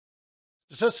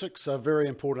Statistics are very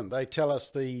important. They tell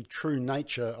us the true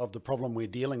nature of the problem we're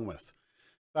dealing with.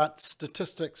 But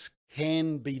statistics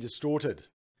can be distorted.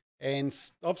 And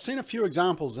I've seen a few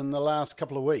examples in the last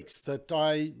couple of weeks that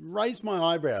I raise my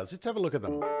eyebrows. Let's have a look at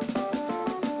them.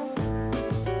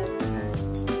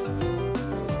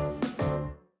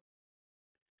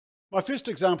 My first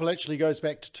example actually goes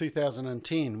back to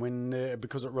 2010 when,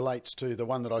 because it relates to the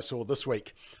one that I saw this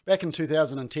week. Back in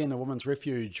 2010, the Women's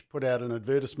Refuge put out an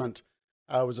advertisement.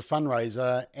 It was a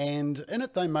fundraiser, and in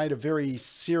it they made a very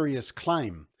serious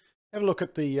claim. Have a look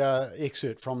at the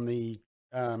excerpt from the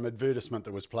advertisement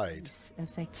that was played. This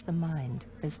affects the mind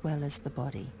as well as the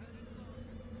body.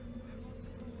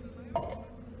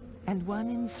 And 1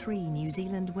 in 3 New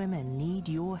Zealand women need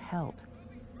your help.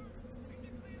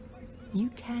 You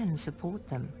can support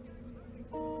them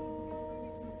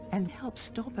and help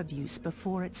stop abuse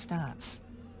before it starts.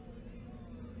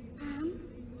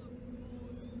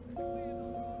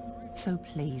 So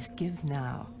please give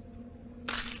now.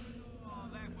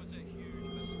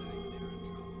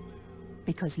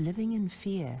 Because living in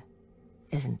fear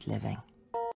isn't living.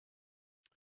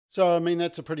 So, I mean,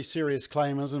 that's a pretty serious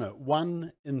claim, isn't it?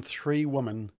 1 in 3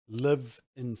 women live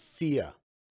in fear.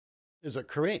 Is it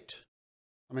correct?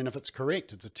 I mean, if it's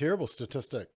correct, it's a terrible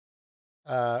statistic.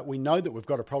 We know that we've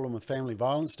got a problem with family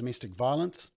violence, domestic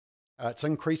violence. It's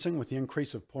increasing with the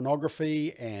increase of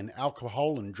pornography and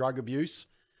alcohol and drug abuse,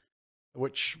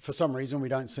 which for some reason we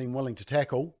don't seem willing to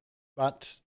tackle.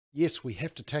 But yes, we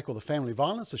have to tackle the family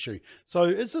violence issue. So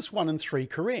is this 1 in 3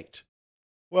 correct?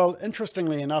 Well,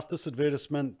 interestingly enough, this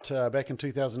advertisement back in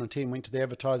 2010 went to the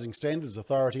Advertising Standards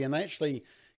Authority, and they actually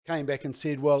came back and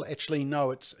said, well, actually,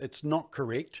 no, it's not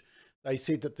correct. They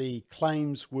said that the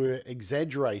claims were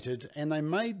exaggerated, and they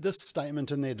made this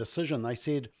statement in their decision. They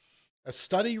said, a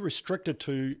study restricted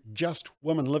to just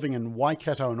women living in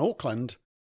Waikato and Auckland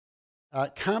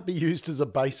can't be used as a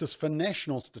basis for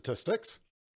national statistics.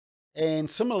 And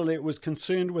similarly, it was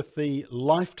concerned with the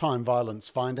lifetime violence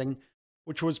finding,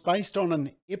 which was based on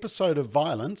an episode of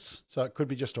violence. So it could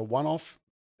be just a one-off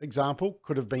example,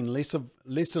 could have been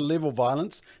lesser level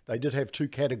violence. They did have 2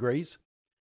 categories,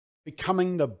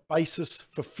 becoming the basis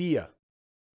for fear.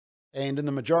 And in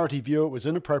the majority view, it was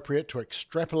inappropriate to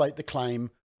extrapolate the claim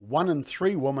 1 in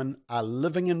 3 women are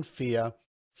living in fear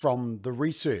from the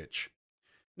research.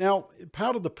 Now,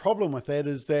 part of the problem with that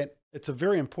is that it's a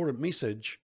very important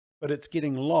message, but it's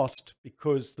getting lost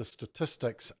because the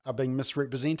statistics are being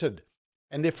misrepresented.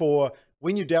 And therefore,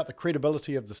 when you doubt the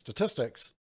credibility of the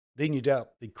statistics, then you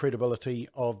doubt the credibility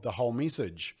of the whole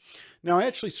message. Now, I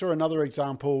actually saw another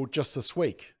example just this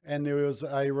week, and there was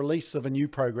a release of a new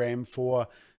program for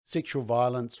sexual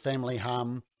violence, family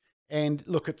harm. And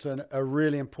look, it's a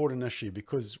really important issue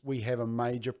because we have a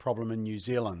major problem in New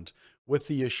Zealand with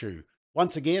the issue.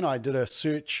 Once again, I did a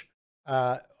search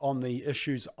on the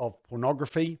issues of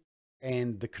pornography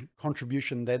and the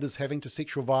contribution that is having to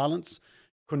sexual violence.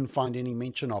 Couldn't find any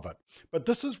mention of it. But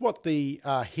this is what the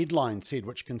headline said,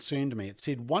 which concerned me. It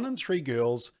said 1 in 3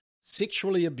 girls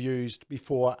sexually abused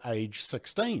before age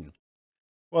 16.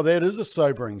 Well, that is a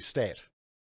sobering stat.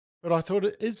 But I thought,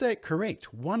 is that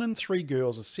correct? 1 in 3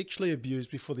 girls are sexually abused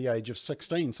before the age of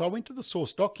 16. So I went to the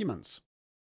source documents.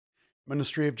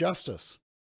 Ministry of Justice.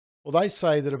 Well, they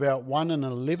say that about 1 in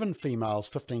 11 females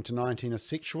 15 to 19 are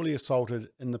sexually assaulted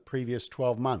in the previous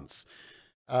 12 months.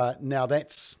 Now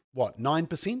that's what,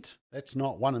 9%? That's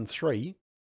not 1 in 3.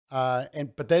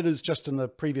 But that is just in the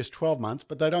previous 12 months,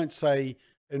 but they don't say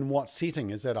in what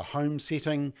setting. Is that a home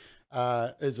setting?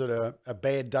 Is it a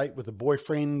bad date with a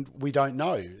boyfriend? We don't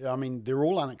know. I mean, they're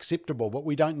all unacceptable, but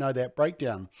we don't know that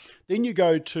breakdown. Then you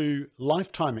go to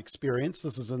lifetime experience.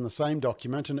 This is in the same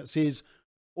document, and it says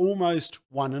almost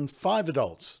 1 in 5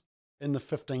 adults in the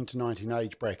 15 to 19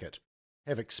 age bracket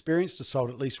have experienced assault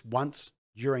at least once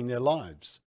during their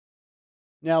lives.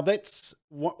 Now that's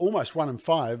almost 1 in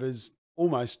 5 is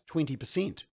almost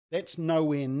 20%. That's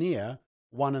nowhere near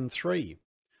 1 in 3.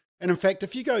 And in fact,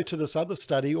 if you go to this other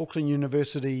study, Auckland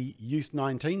University Youth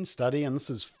 19 study, and this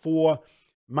is 4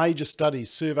 major studies,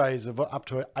 surveys of up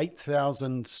to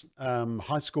 8,000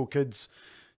 high school kids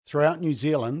throughout New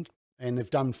Zealand, and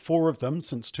they've done 4 of them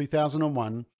since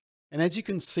 2001. And as you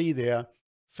can see there,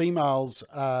 females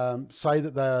say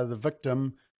that they are the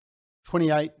victim.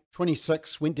 28,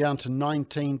 26 went down to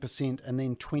 19% and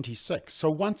then 26.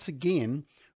 So once again,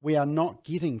 we are not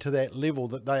getting to that level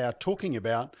that they are talking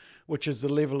about, which is the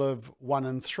level of 1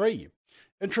 in 3.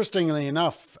 Interestingly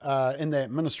enough, in that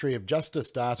Ministry of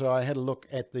Justice data, I had a look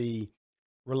at the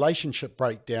relationship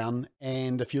breakdown.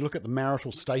 And if you look at the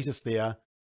marital status there,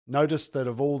 notice that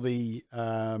of all the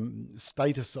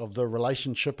status of the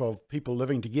relationship of people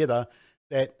living together,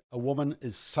 that a woman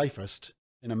is safest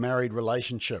in a married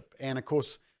relationship. And of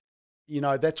course, you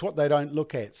know, that's what they don't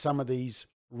look at. Some of these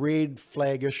red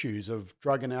flag issues of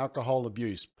drug and alcohol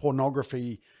abuse,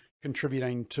 pornography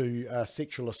contributing to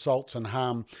sexual assaults and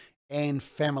harm, and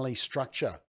family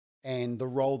structure, and the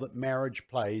role that marriage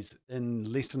plays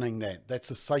in lessening that. That's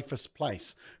the safest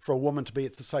place for a woman to be.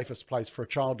 It's the safest place for a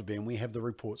child to be. And we have the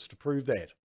reports to prove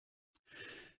that.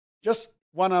 Just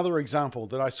one other example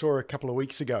that I saw a couple of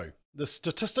weeks ago. The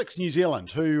Statistics New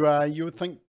Zealand, who you would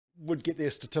think would get their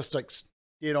statistics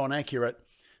dead on accurate,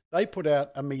 they put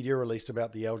out a media release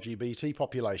about the LGBT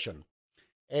population.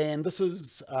 And this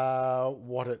is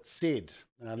what it said.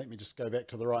 Let me just go back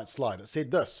to the right slide. It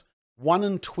said this: 1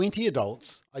 in 20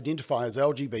 adults identify as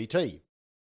LGBT.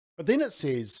 But then it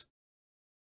says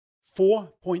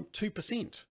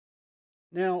 4.2%.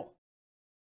 Now,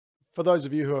 for those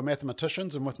of you who are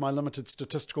mathematicians and with my limited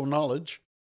statistical knowledge,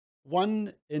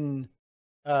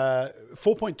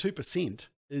 4.2%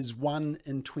 is 1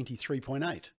 in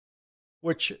 23.8,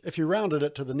 which if you rounded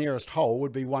it to the nearest whole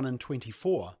would be 1 in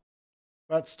 24.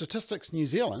 But Statistics New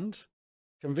Zealand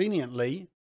conveniently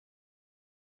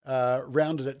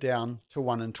rounded it down to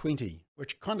 1 in 20,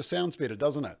 which kind of sounds better,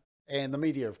 doesn't it? And the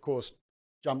media, of course,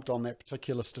 jumped on that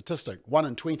particular statistic, 1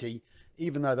 in 20,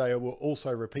 even though they were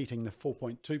also repeating the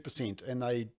 4.2%, and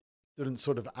they didn't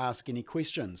sort of ask any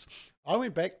questions. I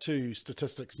went back to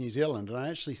Statistics New Zealand and I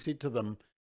actually said to them,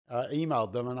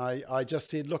 emailed them, and I just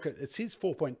said, look, it says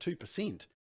 4.2%.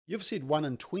 You've said 1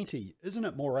 in 20. Isn't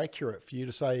it more accurate for you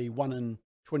to say 1 in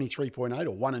 23.8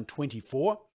 or 1 in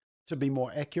 24 to be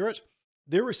more accurate?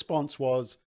 Their response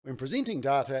was, when presenting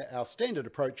data, our standard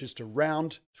approach is to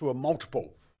round to a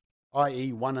multiple,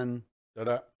 i.e. 1 in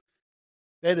da-da.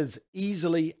 That is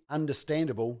easily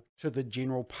understandable to the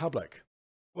general public.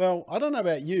 Well, I don't know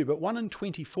about you, but 1 in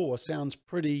 24 sounds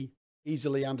pretty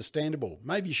easily understandable.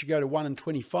 Maybe you should go to 1 in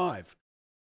 25,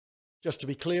 just to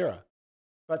be clearer.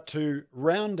 But to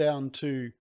round down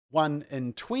to 1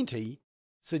 in 20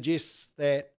 suggests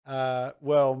that,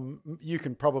 well, you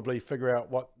can probably figure out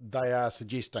what they are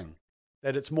suggesting,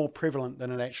 that it's more prevalent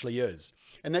than it actually is.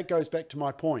 And that goes back to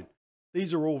my point.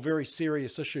 These are all very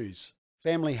serious issues.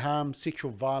 Family harm,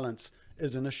 sexual violence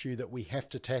is an issue that we have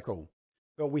to tackle.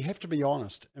 But we have to be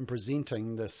honest in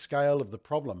presenting the scale of the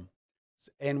problem.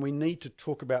 And we need to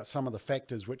talk about some of the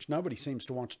factors which nobody seems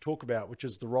to want to talk about, which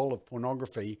is the role of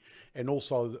pornography and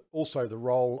also the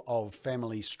role of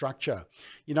family structure.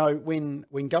 You know, when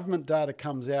government data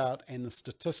comes out and the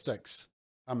statistics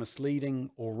are misleading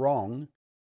or wrong,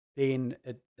 then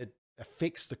it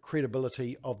affects the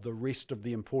credibility of the rest of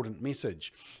the important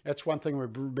message. That's one thing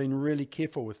we've been really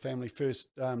careful with Family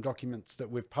First documents that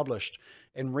we've published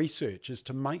and research, is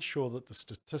to make sure that the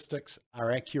statistics are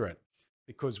accurate.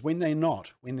 Because when they're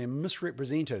not, when they're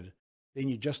misrepresented, then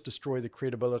you just destroy the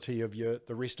credibility of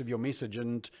the rest of your message.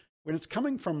 And when it's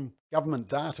coming from government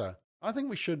data, I think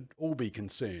we should all be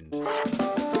concerned.